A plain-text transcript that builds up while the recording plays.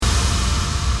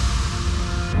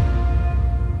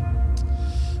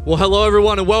Well, hello,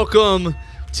 everyone, and welcome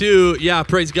to,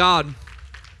 praise God.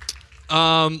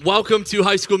 Welcome to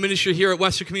high school ministry here at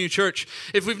Western Community Church.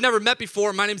 If we've never met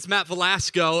before, my name is Matt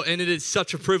Velasco, and it is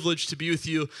such a privilege to be with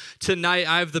you tonight.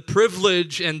 I have the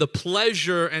privilege and the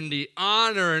pleasure and the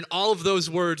honor and all of those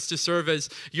words to serve as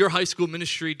your high school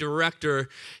ministry director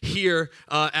here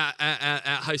at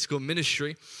high school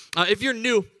ministry. If you're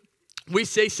new, we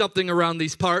say something around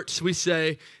these parts. We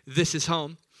say, "This is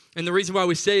home." And the reason why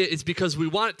we say it is because we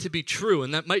want it to be true.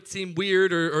 And that might seem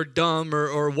weird or dumb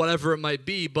or whatever it might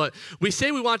be, but we say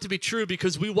we want it to be true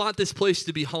because we want this place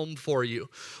to be home for you.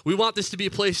 We want this to be a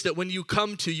place that when you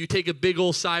come to, you take a big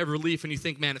old sigh of relief and you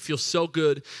think, man, it feels so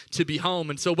good to be home.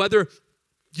 And so whether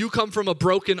you come from a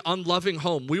broken, unloving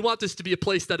home, we want this to be a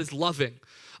place that is loving,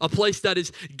 a place that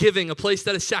is giving, a place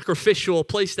that is sacrificial, a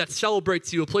place that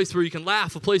celebrates you, a place where you can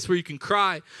laugh, a place where you can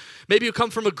cry. Maybe you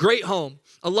come from a great home,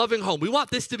 a loving home. We want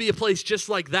this to be a place just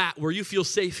like that, where you feel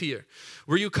safe here,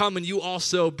 where you come and you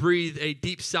also breathe a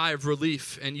deep sigh of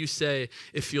relief and you say,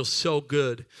 it feels so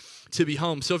good to be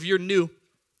home. So if you're new,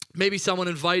 maybe someone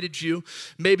invited you,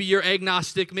 maybe you're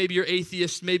agnostic, maybe you're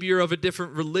atheist, maybe you're of a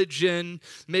different religion,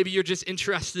 maybe you're just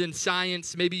interested in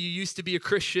science, maybe you used to be a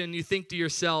Christian, you think to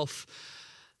yourself,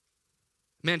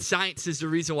 man, science is the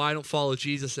reason why I don't follow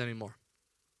Jesus anymore.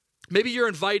 Maybe you're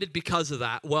invited because of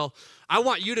that. Well, I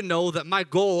want you to know that my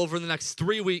goal over the next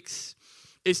 3 weeks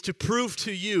is to prove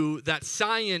to you that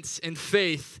science and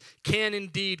faith can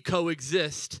indeed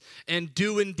coexist and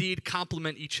do indeed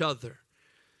complement each other.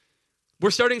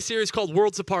 We're starting a series called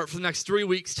Worlds Apart for the next 3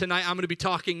 weeks. Tonight, I'm going to be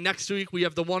talking. Next week, we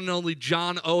have the one and only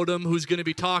John Odom, who's going to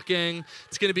be talking.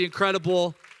 It's going to be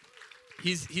incredible.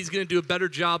 He's going to do a better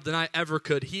job than I ever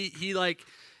could. He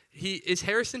is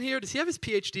Harrison here? Does he have his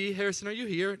PhD? Harrison, are you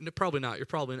here? No, probably not. You're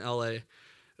probably in LA.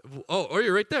 Oh,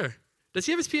 you're right there. Does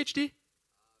he have his PhD?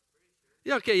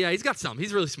 Yeah, okay, yeah, he's got some.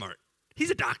 He's really smart. He's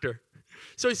a doctor.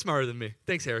 So he's smarter than me.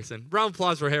 Thanks, Harrison. Round of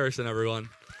applause for Harrison, everyone.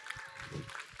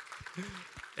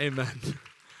 Amen.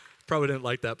 Probably didn't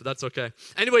like that, but that's okay.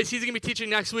 Anyways, he's going to be teaching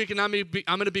next week, and I'm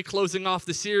going to be closing off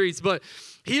the series. But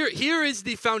here is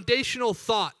the foundational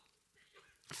thought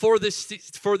for this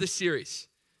series.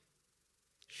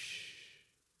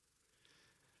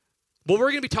 What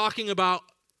we're going to be talking about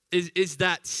is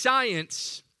that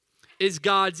science is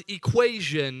God's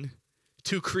equation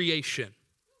to creation.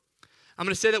 I'm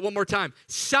going to say that one more time.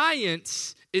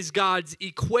 Science is God's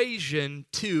equation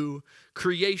to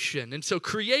creation. And so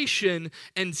creation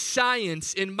and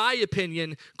science, in my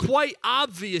opinion, quite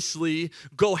obviously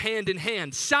go hand in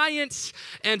hand. Science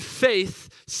and faith,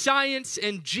 science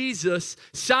and Jesus,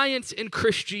 science and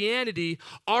Christianity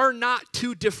are not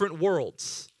two different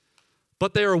worlds,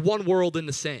 but they are one world in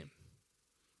the same.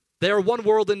 They are one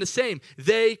world in the same.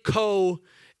 They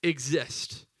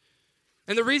coexist.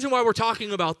 And the reason why we're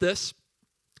talking about this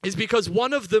is because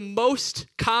one of the most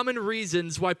common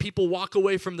reasons why people walk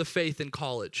away from the faith in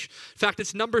college. In fact,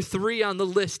 it's number 3 on the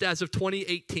list as of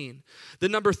 2018. The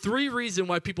number 3 reason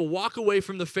why people walk away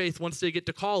from the faith once they get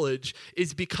to college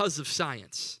is because of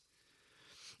science.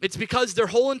 It's because their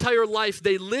whole entire life,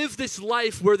 they live this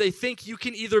life where they think you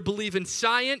can either believe in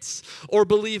science or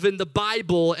believe in the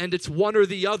Bible, and it's one or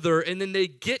the other. And then they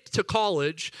get to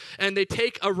college, and they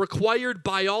take a required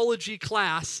biology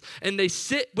class, and they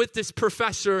sit with this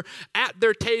professor at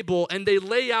their table, and they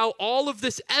lay out all of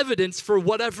this evidence for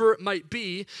whatever it might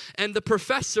be. And the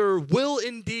professor will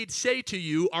indeed say to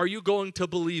you, are you going to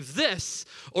believe this,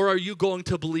 or are you going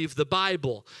to believe the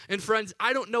Bible? And friends,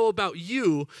 I don't know about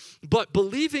you, but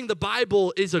believing the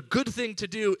Bible is a good thing to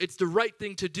do. It's the right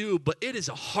thing to do, but it is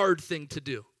a hard thing to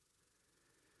do.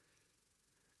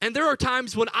 And there are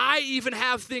times when I even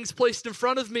have things placed in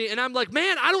front of me, and I'm like,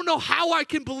 man, I don't know how I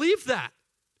can believe that.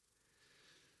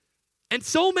 And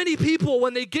so many people,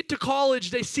 when they get to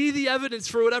college, they see the evidence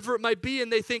for whatever it might be,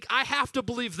 and they think, I have to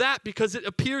believe that because it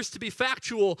appears to be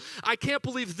factual. I can't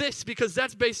believe this because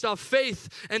that's based off faith,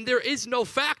 and there is no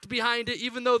fact behind it,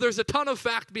 even though there's a ton of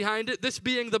fact behind it, this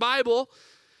being the Bible.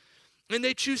 And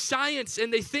they choose science,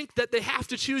 and they think that they have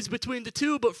to choose between the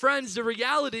two. But friends, the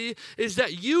reality is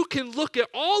that you can look at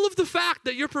all of the fact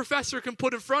that your professor can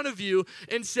put in front of you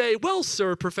and say, well,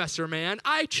 sir, professor man,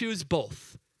 I choose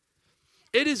both.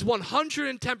 It is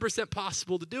 110%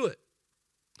 possible to do it.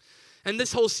 And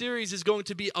this whole series is going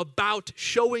to be about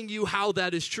showing you how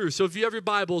that is true. So if you have your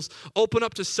Bibles, open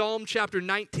up to Psalm chapter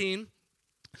 19.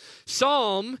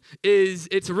 Psalm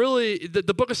it's really,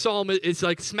 the book of Psalm is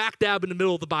like smack dab in the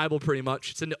middle of the Bible pretty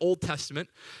much. It's in the Old Testament.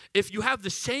 If you have the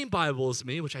same Bible as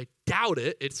me, which I doubt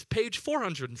it, it's page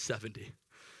 470.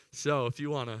 So if you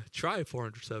want to try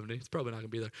 470, it's probably not going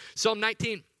to be there. Psalm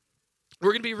 19.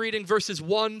 We're going to be reading verses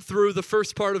 1 through the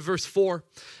first part of verse 4.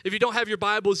 If you don't have your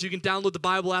Bibles, you can download the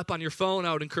Bible app on your phone.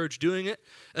 I would encourage doing it.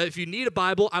 If you need a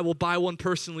Bible, I will buy one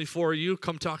personally for you.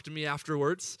 Come talk to me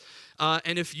afterwards.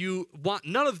 And if you want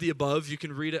none of the above, you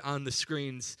can read it on the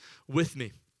screens with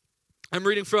me. I'm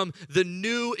reading from the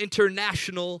New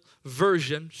International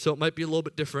Version, so it might be a little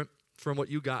bit different from what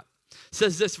you got. It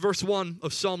says this, verse 1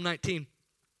 of Psalm 19.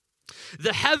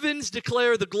 The heavens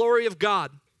declare the glory of God.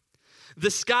 The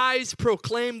skies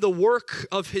proclaim the work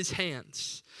of his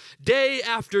hands. Day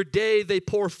after day they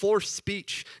pour forth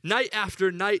speech. Night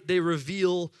after night they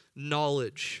reveal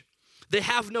knowledge. They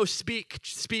have no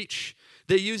speech.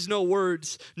 They use no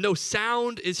words. No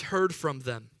sound is heard from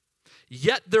them.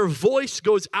 Yet their voice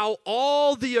goes out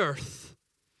all the earth.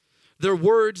 Their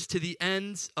words to the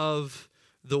ends of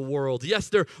the world.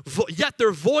 Yes, yet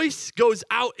their voice goes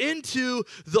out into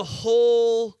the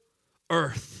whole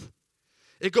earth.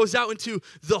 It goes out into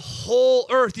the whole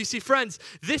earth. You see, friends,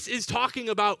 this is talking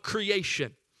about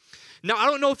creation. Now, I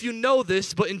don't know if you know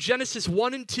this, but in Genesis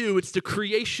 1 and 2, it's the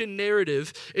creation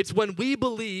narrative. It's when we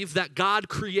believe that God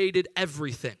created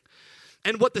everything.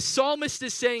 And what the psalmist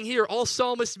is saying here, all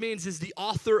psalmist means is the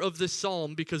author of this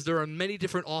psalm, because there are many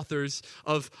different authors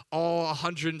of all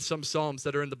 100 and some psalms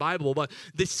that are in the Bible. But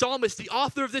the psalmist, the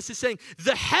author of this, is saying,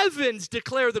 the heavens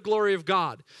declare the glory of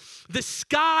God. The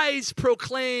skies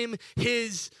proclaim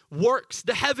his works.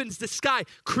 The heavens, the sky,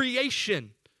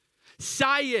 creation.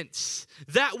 Science,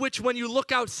 that which when you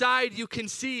look outside you can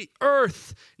see,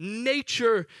 earth,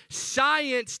 nature.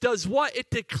 Science does what? It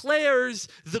declares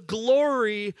the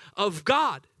glory of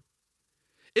God.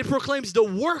 It proclaims the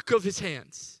work of his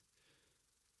hands.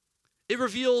 It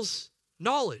reveals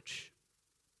knowledge.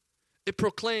 It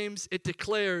proclaims, it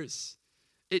declares,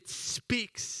 it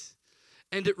speaks,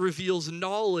 and it reveals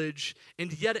knowledge,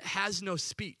 and yet it has no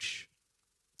speech.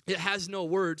 It has no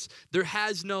words, there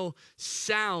has no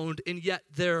sound, and yet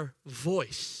their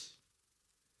voice.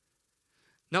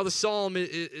 Now the psalm,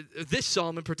 this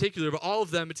psalm in particular, but all of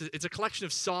them, it's a collection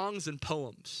of songs and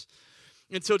poems.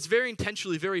 And so it's very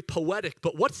intentionally very poetic,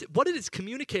 but what it is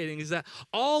communicating is that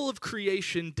all of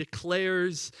creation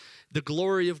declares the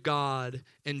glory of God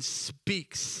and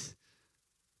speaks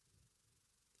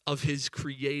of his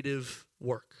creative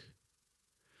work.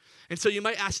 And so you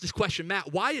might ask this question,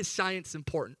 Matt, why is science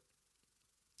important?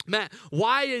 Matt,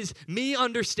 why is me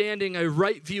understanding a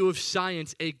right view of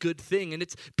science a good thing? And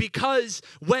it's because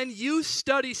when you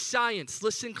study science,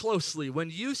 listen closely, when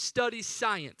you study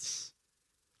science,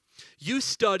 you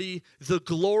study the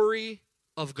glory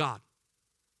of God.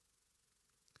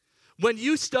 When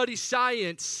you study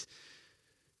science,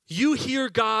 you hear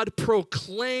God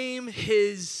proclaim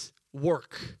his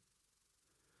work.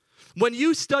 When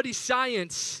you study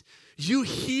science, you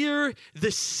hear the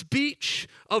speech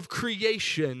of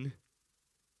creation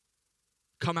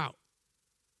come out.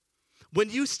 When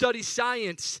you study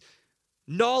science,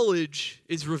 knowledge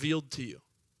is revealed to you.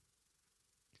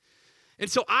 And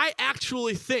so I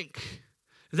actually think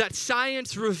that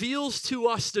science reveals to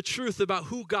us the truth about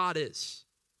who God is.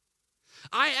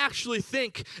 I actually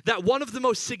think that one of the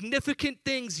most significant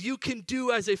things you can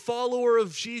do as a follower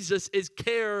of Jesus is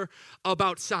care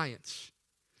about science.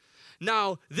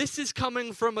 Now, this is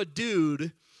coming from a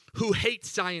dude who hates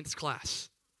science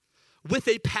class with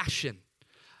a passion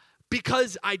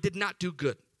because I did not do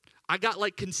good. I got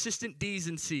like consistent D's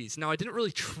and C's. Now, I didn't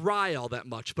really try all that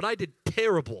much, but I did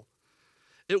terrible.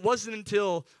 It wasn't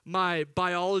until my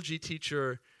biology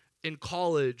teacher in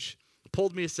college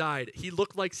pulled me aside. He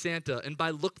looked like Santa, and by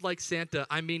looked like Santa,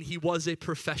 I mean he was a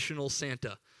professional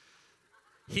Santa.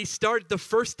 He started the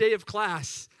first day of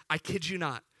class, I kid you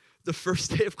not, the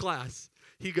first day of class,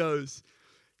 he goes,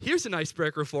 here's an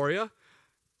icebreaker for you.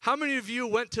 How many of you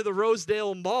went to the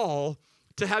Rosedale Mall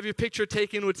to have your picture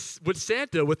taken with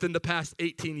Santa within the past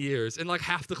 18 years? And like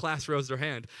half the class rose their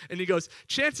hand. And he goes,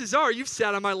 chances are you've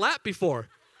sat on my lap before.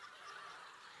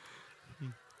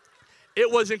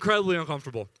 It was incredibly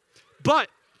uncomfortable. But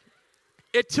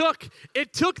it took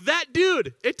that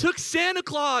dude, it took Santa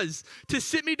Claus to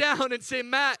sit me down and say,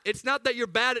 Matt, it's not that you're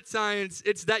bad at science,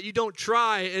 it's that you don't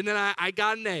try. And then I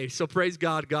got an A, so praise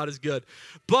God, God is good.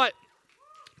 But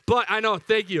I know,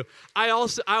 thank you. I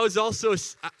was also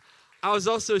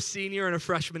a senior in a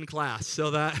freshman class,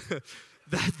 so that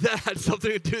had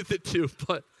something to do with it too.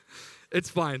 But it's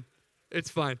fine.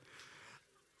 It's fine.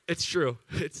 It's true.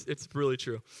 It's really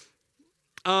true.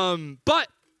 But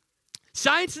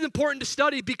science is important to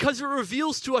study because it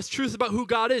reveals to us truth about who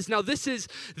God is. Now, this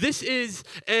is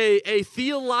a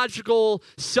theological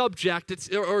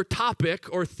subject, or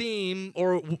topic, or theme,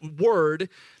 or word,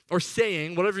 or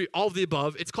saying, whatever, all of the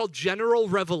above. It's called general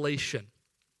revelation.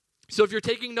 So if you're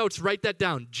taking notes, write that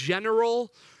down.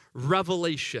 General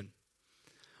revelation.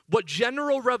 What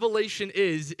general revelation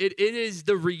is, it is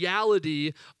the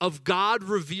reality of God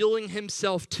revealing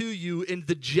himself to you in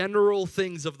the general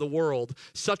things of the world,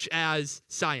 such as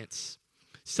science,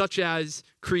 such as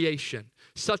creation,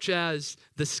 such as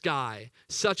the sky,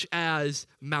 such as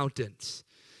mountains.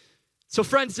 So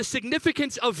friends, the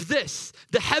significance of this,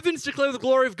 the heavens declare the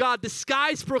glory of God, the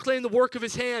skies proclaim the work of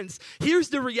his hands. Here's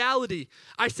the reality.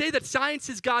 I say that science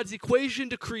is God's equation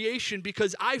to creation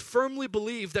because I firmly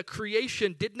believe that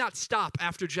creation did not stop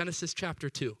after Genesis chapter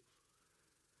 2.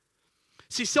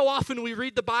 See, so often we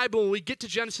read the Bible and we get to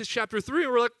Genesis chapter 3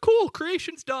 and we're like, cool,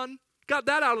 creation's done. Got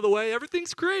that out of the way.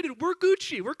 Everything's created. We're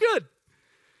Gucci. We're good.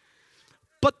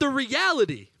 But the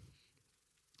reality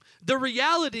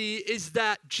is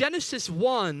that Genesis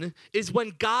 1 is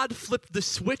when God flipped the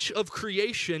switch of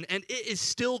creation, and it is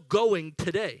still going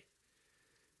today.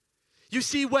 You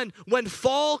see, when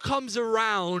fall comes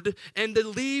around and the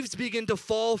leaves begin to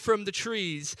fall from the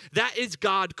trees, that is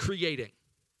God creating.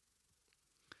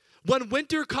 When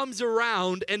winter comes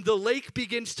around and the lake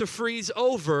begins to freeze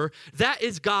over, that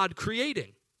is God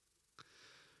creating.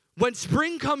 When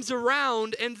spring comes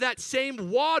around and that same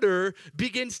water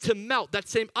begins to melt, that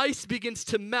same ice begins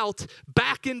to melt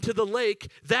back into the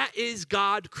lake, that is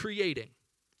God creating.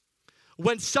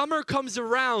 When summer comes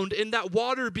around and that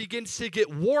water begins to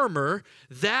get warmer,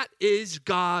 that is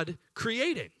God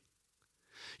creating.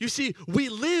 You see, we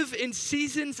live in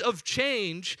seasons of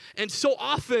change, and so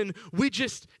often we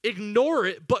just ignore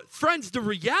it. But friends, the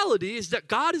reality is that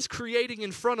God is creating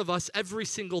in front of us every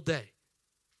single day.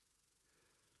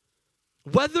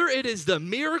 Whether it is the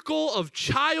miracle of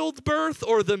childbirth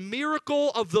or the miracle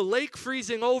of the lake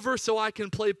freezing over so I can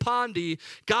play Pondy,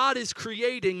 God is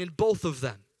creating in both of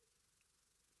them.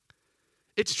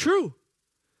 It's true.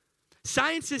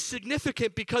 Science is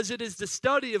significant because it is the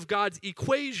study of God's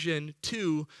equation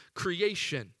to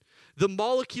creation. The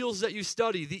molecules that you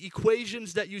study, the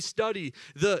equations that you study,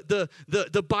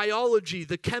 the biology,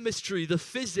 the chemistry, the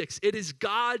physics, it is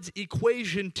God's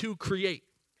equation to create.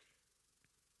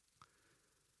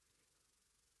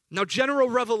 Now, general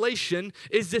revelation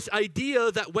is this idea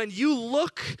that when you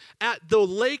look at the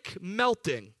lake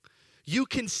melting, you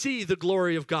can see the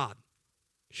glory of God.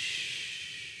 Shh.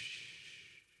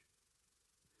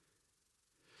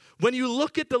 When you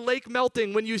look at the lake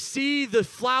melting, when you see the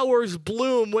flowers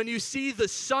bloom, when you see the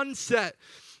sunset,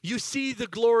 you see the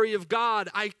glory of God.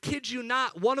 I kid you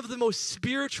not, one of the most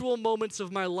spiritual moments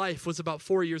of my life was about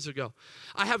 4 years ago.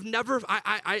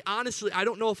 I honestly, I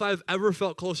don't know if I've ever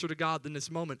felt closer to God than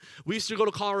this moment. We used to go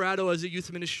to Colorado as a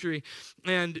youth ministry,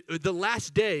 and the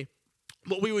last day,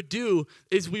 what we would do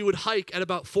is we would hike at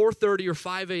about 4:30 or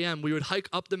 5 a.m. We would hike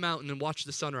up the mountain and watch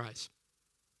the sunrise.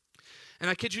 And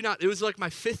I kid you not, it was like my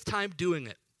 5th time doing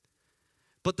it.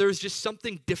 But there was just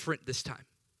something different this time.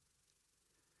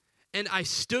 And I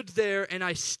stood there and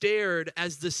I stared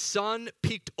as the sun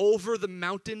peeked over the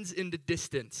mountains in the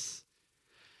distance.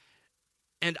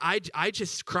 And I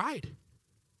just cried.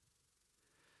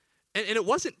 And it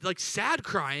wasn't like sad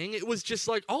crying. It was just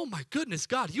like, oh my goodness,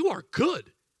 God, you are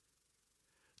good.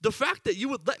 The fact that you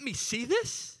would let me see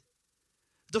this,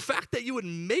 the fact that you would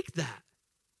make that,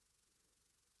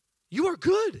 you are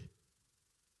good.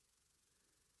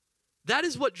 That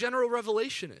is what general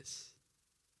revelation is.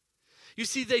 You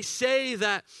see, they say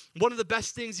that one of the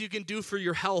best things you can do for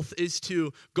your health is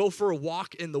to go for a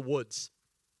walk in the woods.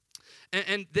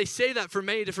 And they say that for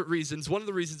many different reasons. One of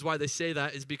the reasons why they say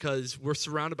that is because we're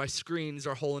surrounded by screens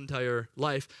our whole entire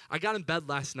life. I got in bed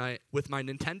last night with my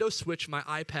Nintendo Switch, my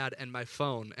iPad, and my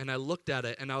phone, and I looked at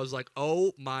it, and I was like,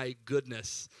 oh my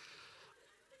goodness,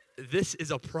 this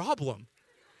is a problem.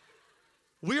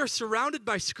 We are surrounded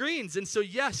by screens, and so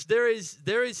yes, there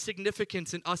is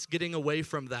significance in us getting away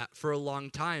from that for a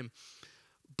long time.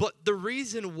 But the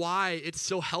reason why it's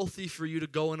so healthy for you to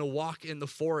go on a walk in the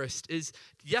forest is,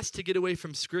 yes, to get away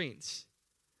from screens,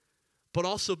 but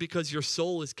also because your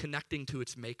soul is connecting to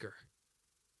its maker.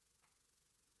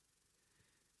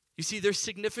 You see, there's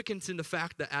significance in the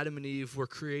fact that Adam and Eve were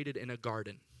created in a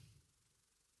garden.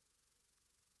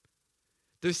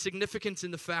 There's significance in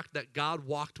the fact that God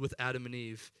walked with Adam and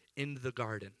Eve in the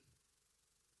garden.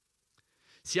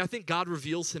 See, I think God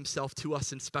reveals himself to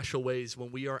us in special ways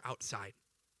when we are outside,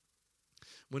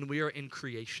 when we are in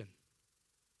creation.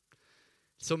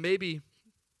 So maybe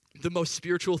the most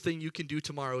spiritual thing you can do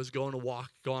tomorrow is go on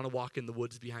a walk in the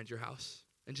woods behind your house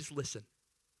and just listen.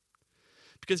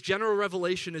 Because general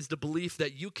revelation is the belief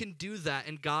that you can do that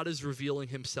and God is revealing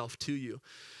himself to you.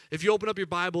 If you open up your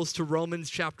Bibles to Romans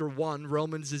chapter 1,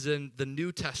 Romans is in the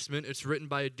New Testament. It's written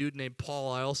by a dude named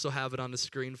Paul. I also have it on the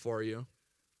screen for you.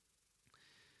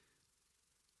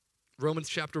 Romans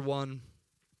chapter 1,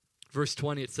 verse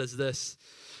 20, it says this: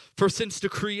 "For since the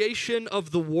creation of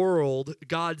the world,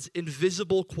 God's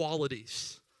invisible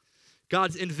qualities,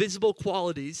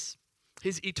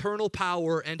 his eternal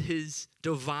power and his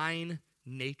divine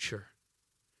nature,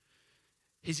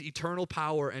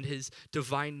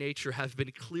 have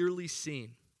been clearly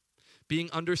seen, being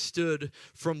understood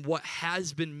from what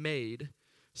has been made,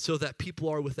 so that people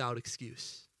are without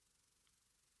excuse."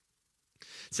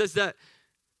 It says that,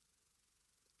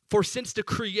 for since the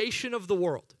creation of the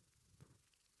world,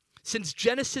 since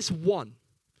Genesis 1,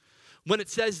 when it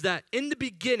says that in the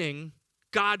beginning,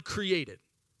 God created.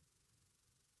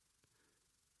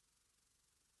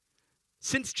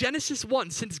 Since Genesis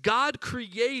 1, since God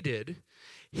created,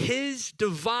 his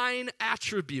divine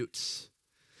attributes,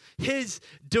 his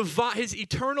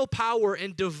eternal power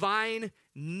and divine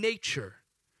nature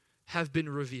have been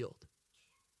revealed.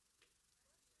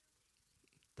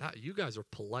 You guys are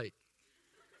polite.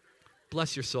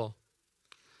 Bless your soul.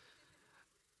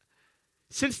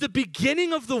 Since the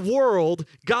beginning of the world,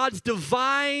 his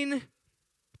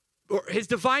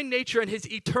divine nature and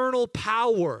his eternal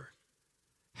power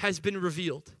has been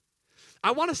revealed.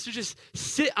 I want us to just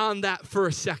sit on that for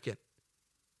a second.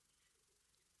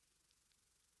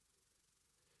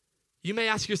 You may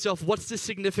ask yourself, what's the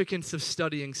significance of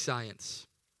studying science?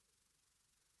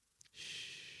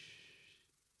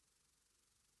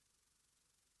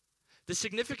 The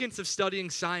significance of studying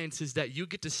science is that you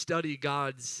get to study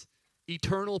God's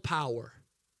eternal power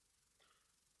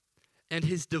and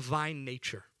his divine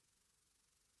nature.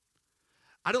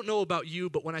 I don't know about you,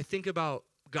 but when I think about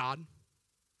God,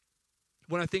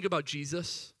 when I think about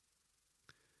Jesus,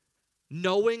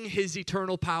 knowing his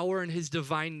eternal power and his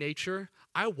divine nature,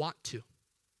 I want to.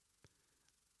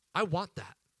 I want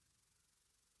that.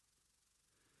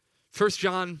 1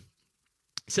 John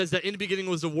says that in the beginning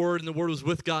was the Word, and the Word was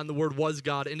with God, and the Word was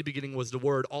God. In the beginning was the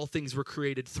Word. All things were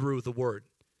created through the Word.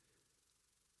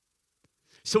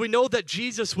 So we know that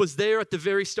Jesus was there at the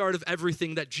very start of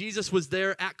everything, that Jesus was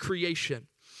there at creation.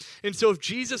 And so if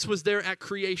Jesus was there at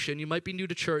creation, you might be new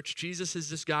to church. Jesus is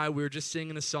this guy. We were just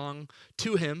singing a song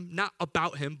to him, not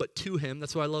about him, but to him.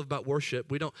 That's what I love about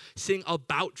worship. We don't sing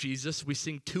about Jesus. We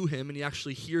sing to him, and he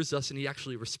actually hears us, and he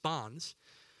actually responds.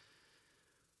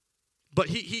 But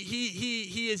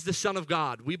he is the Son of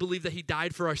God. We believe that he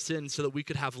died for our sins so that we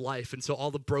could have life. And so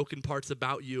all the broken parts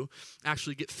about you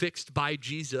actually get fixed by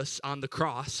Jesus on the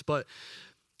cross. But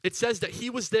it says that he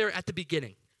was there at the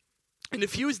beginning. And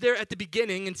if he was there at the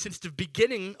beginning, and since the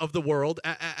beginning of the world,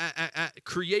 at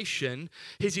creation,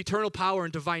 his eternal power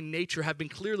and divine nature have been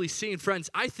clearly seen. Friends,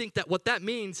 I think that what that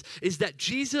means is that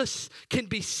Jesus can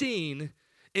be seen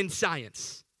in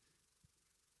science.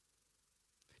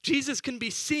 Jesus can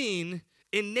be seen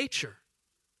in nature.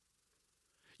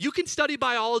 You can study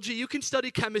biology, you can study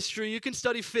chemistry, you can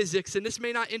study physics, and this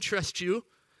may not interest you.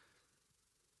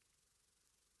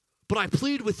 But I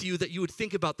plead with you that you would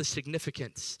think about the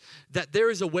significance, that there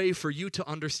is a way for you to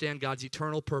understand God's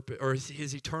eternal purpose, or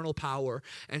his eternal power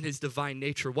and his divine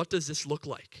nature. What does this look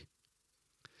like?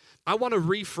 I want to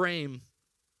reframe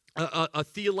a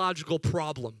theological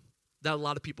problem that a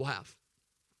lot of people have.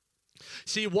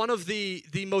 See, one of the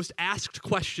most asked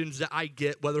questions that I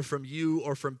get, whether from you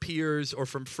or from peers or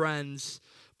from friends,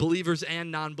 believers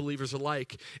and non-believers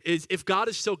alike, is if God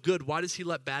is so good, why does he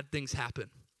let bad things happen?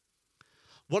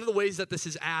 One of the ways that this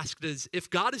is asked is, if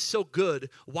God is so good,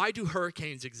 why do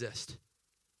hurricanes exist?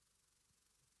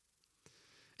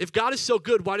 If God is so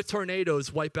good, why do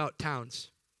tornadoes wipe out towns?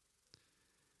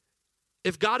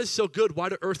 If God is so good, why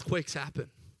do earthquakes happen?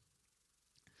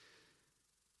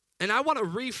 And I want to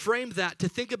reframe that to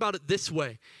think about it this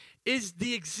way. Is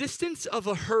the existence of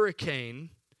a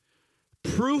hurricane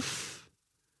proof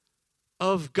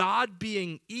of God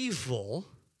being evil,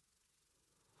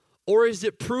 or is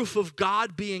it proof of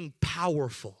God being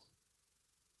powerful?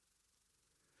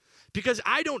 Because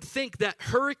I don't think that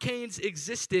hurricanes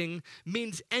existing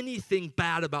means anything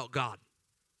bad about God.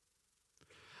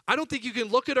 I don't think you can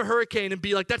look at a hurricane and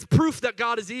be like, that's proof that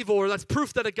God is evil, or that's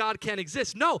proof that a God can't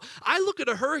exist. No, I look at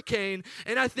a hurricane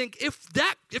and I think, if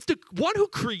the one who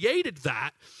created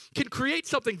that can create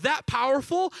something that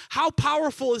powerful, how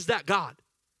powerful is that God?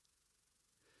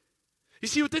 You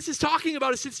see, what this is talking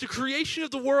about is, since the creation of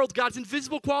the world, God's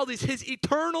invisible qualities, his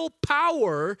eternal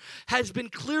power has been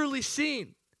clearly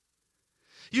seen.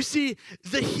 You see,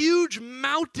 the huge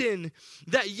mountain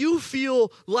that you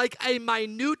feel like a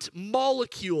minute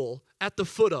molecule at the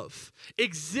foot of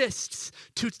exists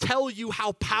to tell you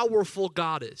how powerful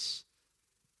God is.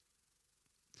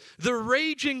 The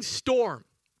raging storm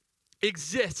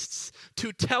exists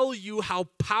to tell you how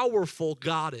powerful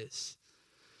God is.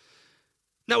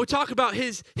 Now we talk about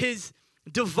his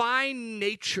divine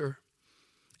nature.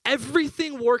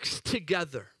 Everything works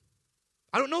together.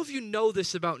 I don't know if you know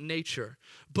this about nature,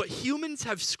 but humans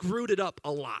have screwed it up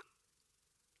a lot.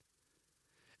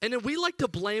 And then we like to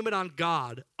blame it on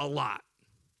God a lot.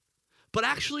 But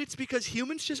actually it's because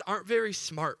humans just aren't very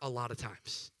smart a lot of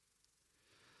times.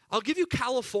 I'll give you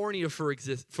California for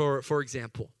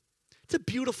example. It's a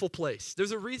beautiful place.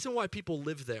 There's a reason why people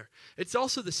live there. It's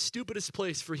also the stupidest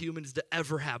place for humans to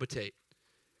ever habitate.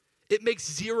 It makes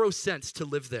zero sense to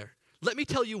live there. Let me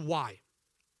tell you why.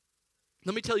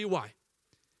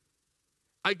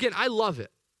 Again, I love it.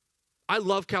 I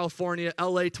love California,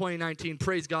 LA 2019,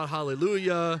 praise God,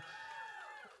 hallelujah.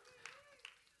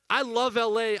 I love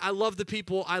LA, I love the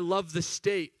people, I love the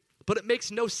state, but it makes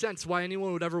no sense why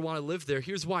anyone would ever want to live there.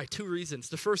 Here's why, 2 reasons.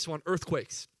 The first one,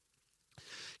 earthquakes.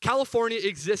 California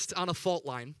exists on a fault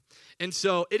line, and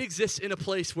so it exists in a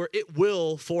place where it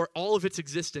will, for all of its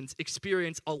existence,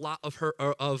 experience a lot of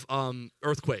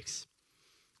earthquakes.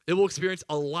 It will experience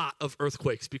a lot of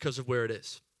earthquakes because of where it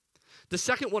is. The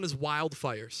second one is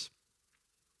wildfires.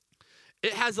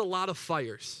 It has a lot of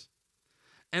fires,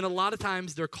 and a lot of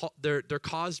times they're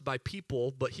caused by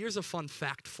people, but here's a fun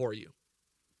fact for you.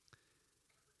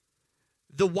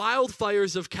 The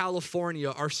wildfires of California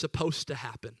are supposed to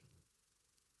happen.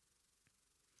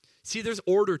 See, there's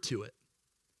order to it.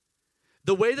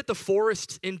 The way that the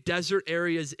forests in desert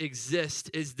areas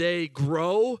exist is they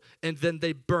grow and then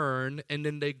they burn and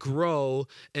then they grow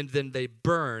and then they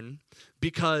burn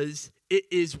because it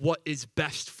is what is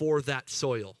best for that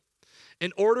soil.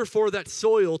 In order for that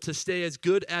soil to stay as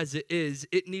good as it is,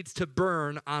 it needs to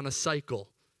burn on a cycle.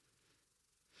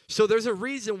 So there's a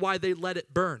reason why they let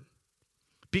it burn,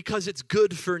 because it's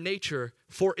good for nature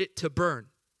for it to burn.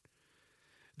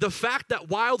 The fact that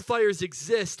wildfires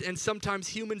exist and sometimes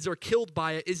humans are killed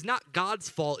by it is not God's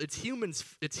fault. It's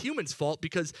humans' fault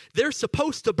because they're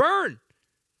supposed to burn.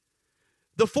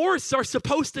 The forests are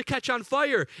supposed to catch on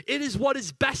fire. It is what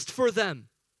is best for them.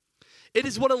 It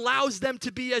is what allows them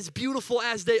to be as beautiful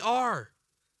as they are.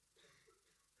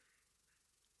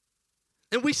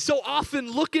 And we so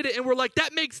often look at it and we're like,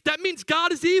 that means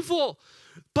God is evil.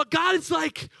 But God is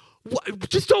like,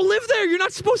 just don't live there. You're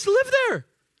not supposed to live there.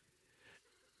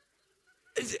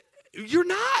 You're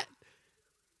not.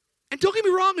 And don't get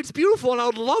me wrong, it's beautiful, and I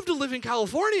would love to live in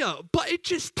California, but it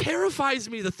just terrifies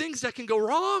me, the things that can go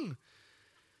wrong.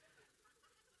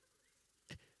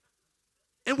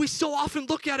 And we so often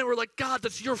look at it and we're like, God,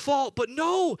 that's your fault. But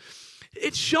no,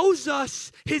 it shows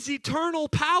us his eternal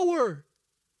power.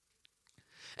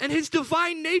 And his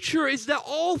divine nature is that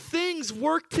all things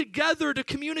work together to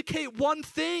communicate one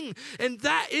thing, and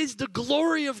that is the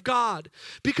glory of God.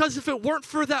 Because if it weren't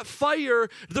for that fire,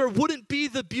 there wouldn't be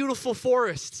the beautiful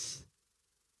forests.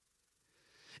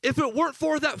 If it weren't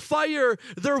for that fire,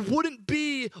 there wouldn't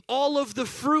be all of the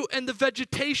fruit and the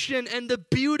vegetation and the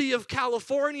beauty of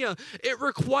California. It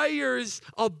requires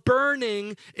a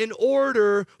burning in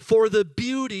order for the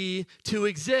beauty to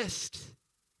exist.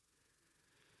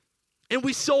 And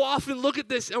we so often look at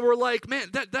this and we're like, man,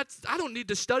 that's I don't need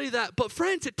to study that. But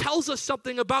friends, it tells us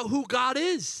something about who God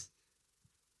is.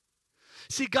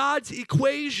 See, God's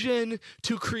equation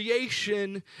to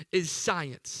creation is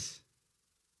science.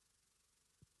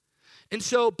 And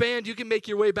so, band, you can make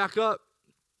your way back up.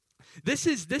 This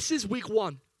is week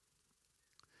 1.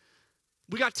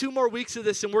 We got 2 more weeks of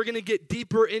this, and we're going to get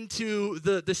deeper into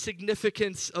the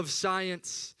significance of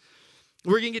science.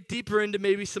 We're going to get deeper into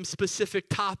maybe some specific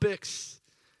topics.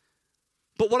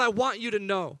 But what I want you to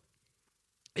know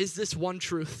is this one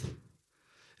truth,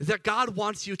 that God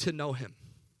wants you to know him.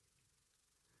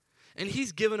 And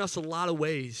he's given us a lot of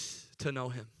ways to know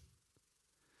him.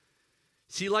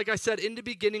 See, like I said, in the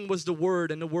beginning was the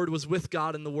Word, and the Word was with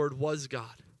God, and the Word was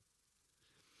God.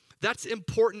 That's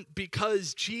important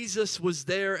because Jesus was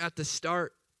there at the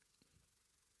start.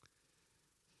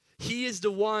 He is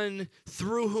the one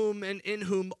through whom and in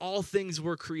whom all things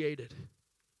were created.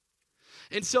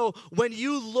 And so when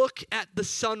you look at the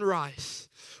sunrise,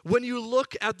 when you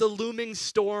look at the looming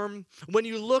storm, when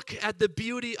you look at the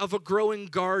beauty of a growing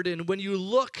garden, when you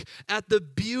look at the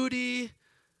beauty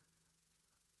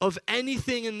of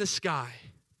anything in the sky,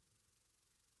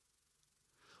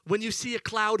 when you see a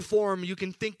cloud form, you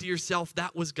can think to yourself,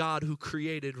 that was God who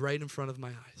created right in front of my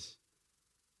eyes.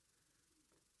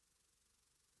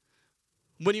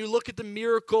 When you look at the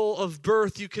miracle of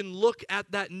birth, you can look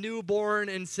at that newborn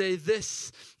and say,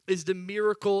 this is the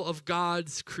miracle of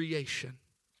God's creation.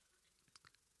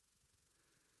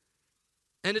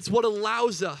 And it's what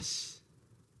allows us.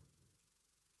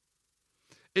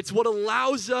 It's what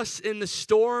allows us in the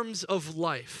storms of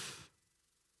life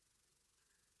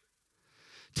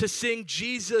to sing,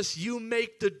 Jesus, you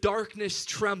make the darkness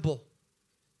tremble.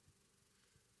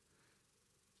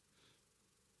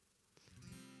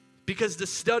 Because the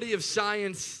study of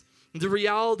science, the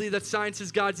reality that science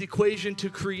is God's equation to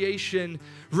creation,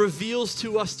 reveals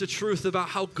to us the truth about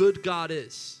how good God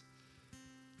is.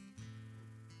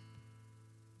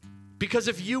 Because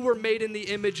if you were made in the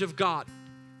image of God,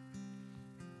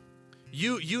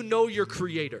 you know your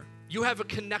Creator. You have a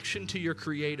connection to your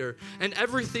Creator. And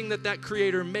everything that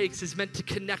Creator makes is meant to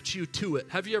connect you to it.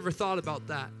 Have you ever thought about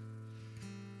that?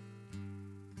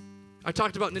 I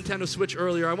talked about Nintendo Switch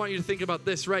earlier. I want you to think about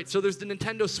this, right? So there's the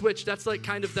Nintendo Switch. That's like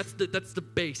that's the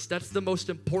base. That's the most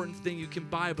important thing you can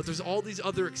buy. But there's all these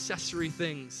other accessory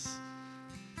things.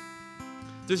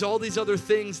 There's all these other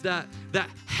things that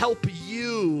help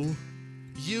you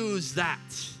use that.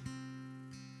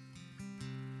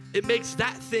 It makes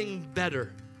that thing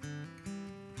better.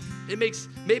 It makes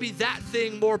maybe that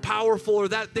thing more powerful, or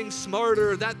that thing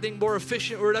smarter, or that thing more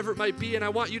efficient, or whatever it might be. And I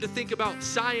want you to think about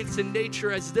science and nature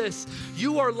as this.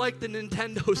 You are like the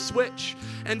Nintendo Switch.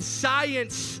 And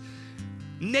science,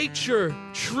 nature,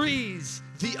 trees,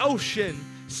 the ocean,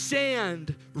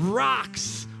 sand,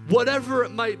 rocks, whatever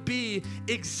it might be,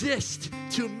 exist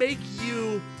to make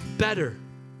you better.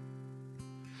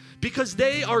 Because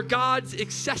they are God's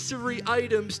accessory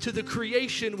items to the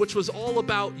creation, which was all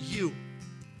about you.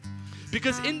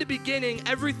 Because in the beginning,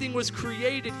 everything was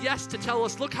created, yes, to tell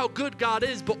us, look how good God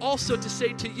is, but also to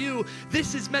say to you,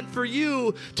 this is meant for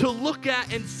you to look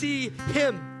at and see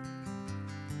Him.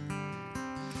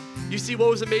 You see, what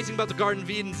was amazing about the Garden of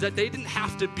Eden is that they didn't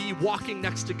have to be walking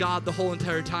next to God the whole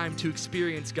entire time to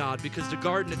experience God, because the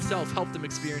garden itself helped them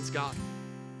experience God.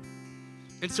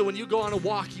 And so when you go on a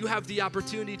walk, you have the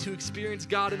opportunity to experience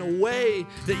God in a way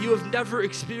that you have never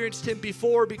experienced Him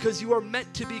before, because you are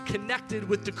meant to be connected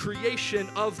with the creation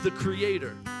of the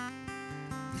Creator.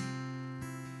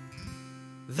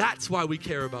 That's why we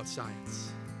care about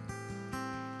science.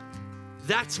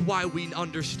 That's why we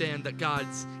understand that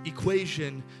God's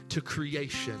equation to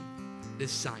creation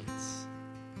is science.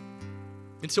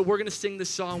 And so we're going to sing this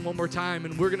song one more time,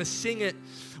 and we're going to sing it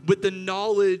with the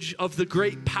knowledge of the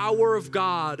great power of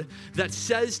God that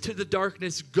says to the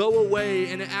darkness, go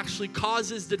away, and it actually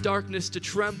causes the darkness to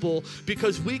tremble,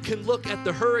 because we can look at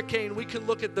the hurricane, we can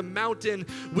look at the mountain,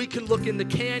 we can look in the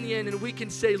canyon, and we can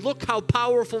say, look how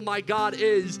powerful my God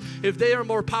is. If they are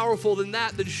more powerful than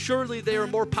that, then surely they are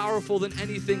more powerful than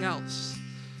anything else.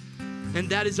 And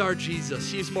that is our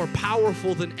Jesus. He is more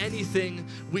powerful than anything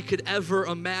we could ever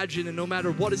imagine. And no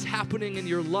matter what is happening in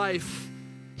your life,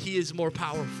 He is more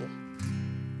powerful.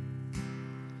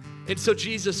 And so,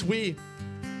 Jesus, we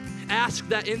ask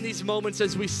that in these moments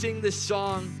as we sing this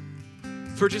song,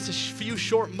 for just a few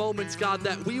short moments, God,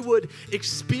 that we would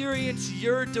experience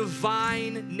your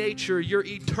divine nature, your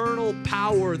eternal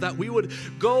power, that we would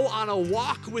go on a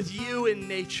walk with you in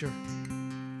nature.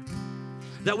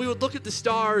 That we would look at the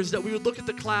stars, that we would look at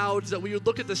the clouds, that we would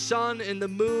look at the sun and the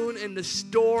moon and the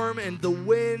storm and the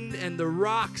wind and the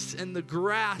rocks and the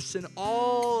grass and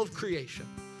all of creation.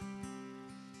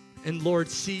 And Lord,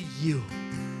 see you,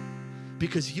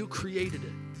 because you created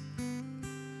it.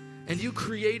 And you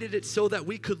created it so that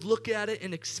we could look at it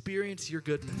and experience your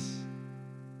goodness.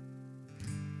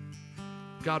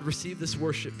 God, receive this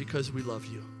worship because we love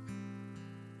you.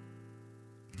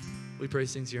 We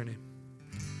praise things in your name.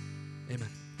 Amen.